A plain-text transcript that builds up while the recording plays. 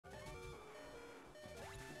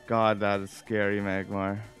God, that is scary,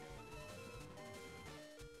 Magmar.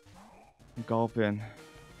 Gulpin.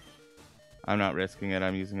 I'm not risking it.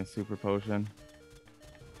 I'm using a super potion.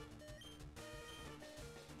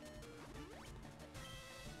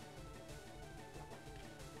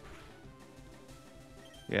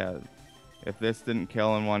 Yeah, if this didn't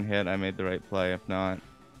kill in one hit, I made the right play. If not,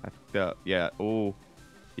 I fucked up. Yeah, ooh.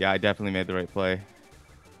 Yeah, I definitely made the right play.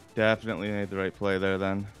 Definitely made the right play there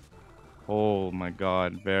then. Oh my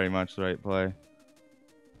god, very much the right play.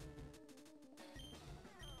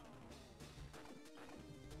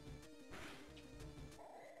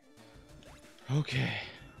 Okay.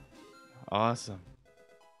 Awesome.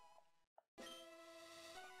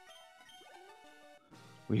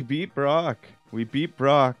 We beat Brock. We beat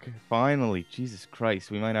Brock. Finally. Jesus Christ,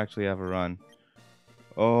 we might actually have a run.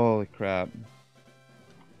 Holy crap.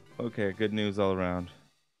 Okay, good news all around.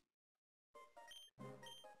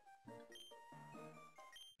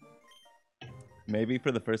 Maybe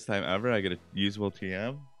for the first time ever, I get a usable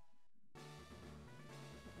TM.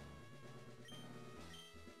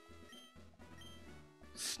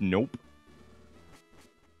 Nope.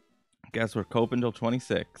 Guess we're coping till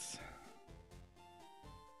 26.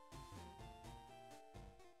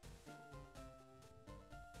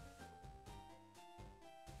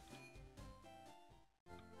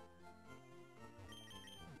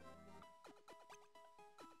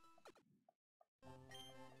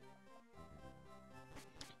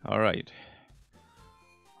 All right.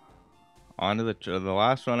 On to the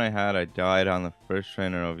last run I had. I died on the first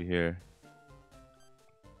trainer over here.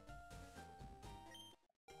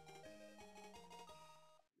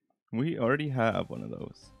 We already have one of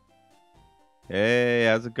those. Hey,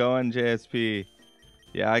 how's it going, JSP?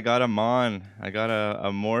 Yeah, I got a Mon. I got a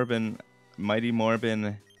Morbin, Mighty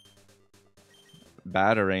Morbin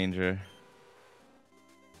Bataranger.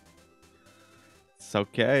 It's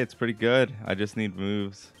okay. It's pretty good. I just need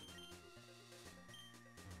moves.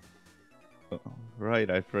 Oh, right,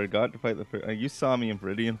 I forgot to fight the first. You saw me in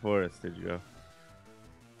Viridian Forest, did you?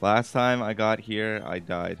 Last time I got here, I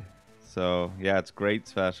died. So, yeah, it's great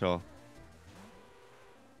special.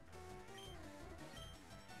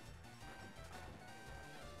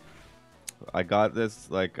 I got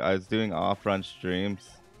this, like, I was doing off-run streams,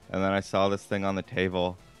 and then I saw this thing on the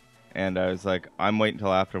table, and I was like, I'm waiting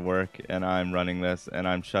until after work, and I'm running this, and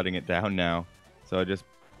I'm shutting it down now. So I just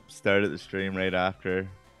started the stream right after.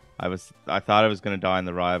 I thought I was going to die in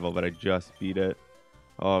the rival, but I just beat it.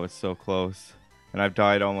 Oh, it was so close. And I've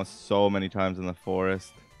died almost so many times in the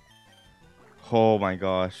forest. Oh my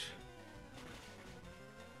gosh.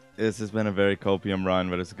 This has been a very copium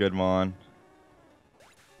run, but it's a good mon.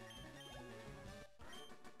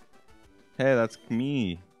 Hey, that's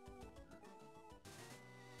me.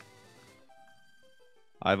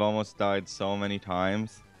 I've almost died so many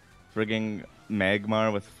times. Frigging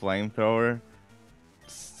Magmar with Flamethrower.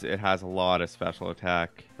 It has a lot of special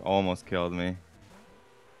attack. Almost killed me.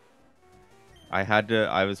 I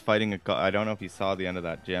was fighting I don't know if you saw the end of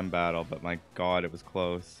that gem battle, but my god, it was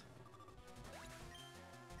close.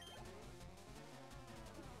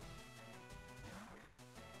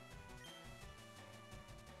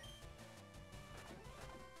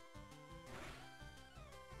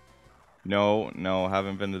 No,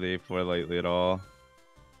 haven't been to the A4 lately at all.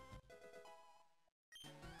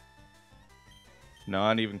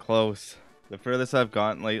 Not even close. The furthest I've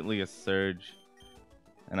gotten lately is Surge.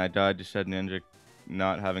 And I died to Shed Ninja,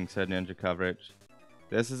 not having Shed Ninja coverage.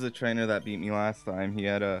 This is a trainer that beat me last time.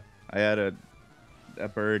 I had a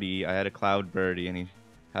birdie, I had a Cloud Birdie, and he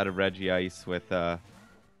had a Regice with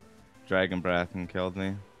Dragon Breath and killed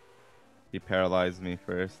me. He paralyzed me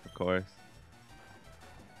first, of course.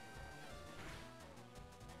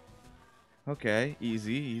 Okay,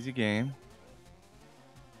 easy game.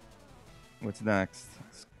 What's next?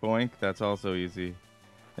 Spoink, that's also easy.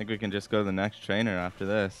 I think we can just go to the next trainer after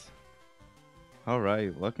this.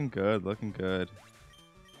 Alright, looking good, looking good.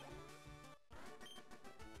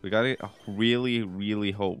 We gotta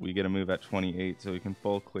really hope we get a move at 28 so we can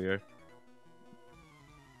full clear.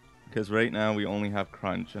 Because right now we only have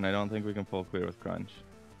Crunch, and I don't think we can full clear with Crunch.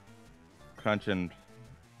 Crunch and...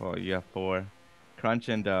 well, you have 4. Crunch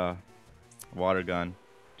and Water Gun.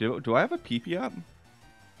 Do I have a PP up?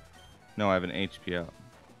 No, I have an HP up.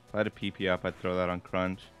 If I had a PP up, I'd throw that on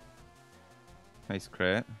Crunch. Nice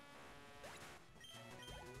crit.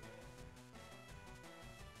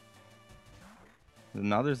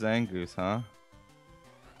 Another Zangoose, huh?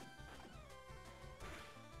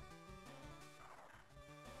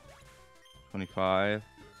 $25.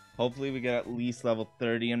 Hopefully we get at least level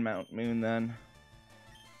 30 in Mount Moon then.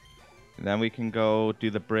 And then we can go do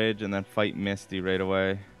the bridge and then fight Misty right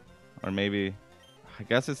away. Or maybe, I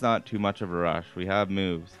guess it's not too much of a rush. We have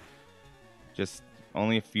moves. Just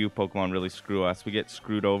only a few Pokemon really screw us. We get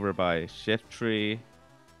screwed over by Shiftry.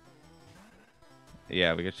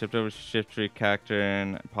 Yeah, we get shipped over Shiftry,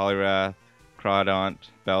 Cacturn, Poliwrath, Crawdaunt,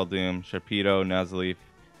 Beldum, Sharpedo, Nuzleaf,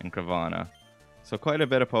 and Cravana. So quite a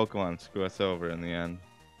bit of Pokemon screw us over in the end.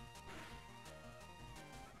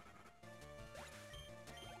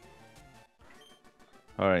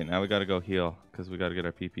 Alright, now we gotta go heal, because we gotta get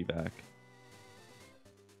our PP back.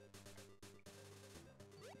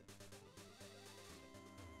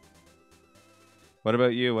 What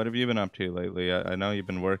about you? What have you been up to lately? I know you've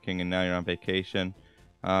been working and now you're on vacation.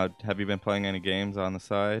 Have you been playing any games on the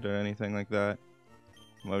side or anything like that?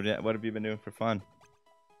 What have you been doing for fun?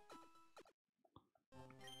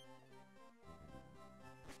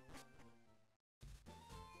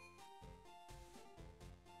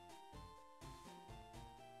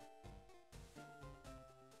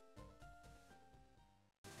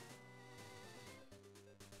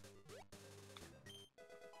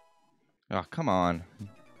 Oh, come on.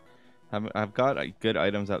 I've got good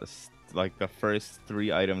items at like the first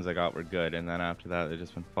 3 items I got were good, and then after that they've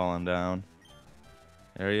just been falling down.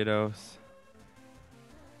 Ariados.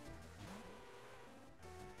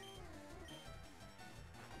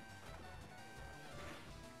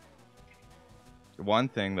 One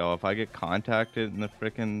thing though, if I get contacted in the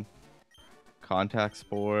frickin' contact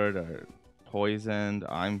sport or poisoned,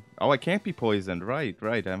 I can't be poisoned. Right.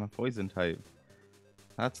 I'm a poison type.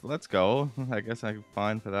 Let's go. I guess I'm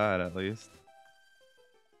fine for that at least.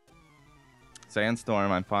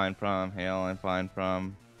 Sandstorm I'm fine from. Hail I'm fine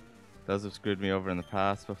from. Those have screwed me over in the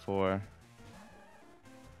past before.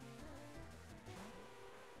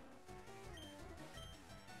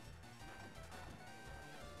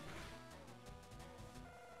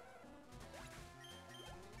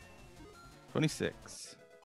 $26.